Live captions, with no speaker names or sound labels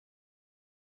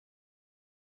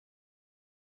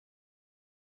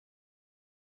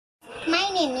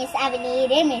name is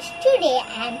Avanni. Today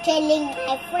I am telling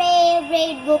my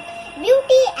favorite book,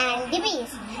 Beauty and the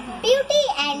Beast. Beauty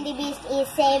and the Beast is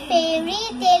a fairy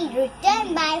tale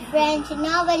written by French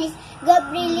novelist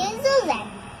Gabriel Zuzan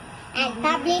and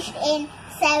published in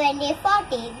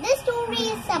 1740. The story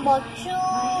is about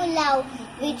true love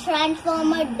which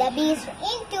transformed the beast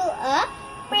into a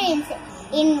prince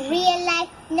in real life,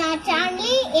 not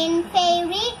only in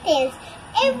fairy tales.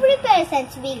 Every person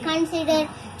we consider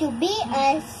to be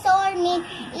a soulmate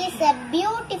is a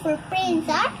beautiful prince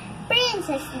or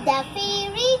princess. The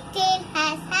fairy tale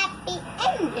has happy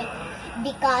ending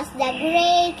because the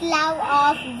great love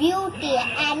of Beauty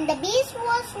and the Beast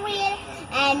was real,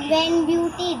 and when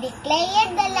Beauty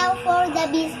declared the love for the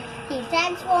Beast, he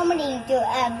transformed into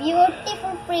a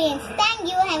beautiful prince. Thank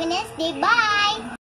you. Have a nice day. Bye.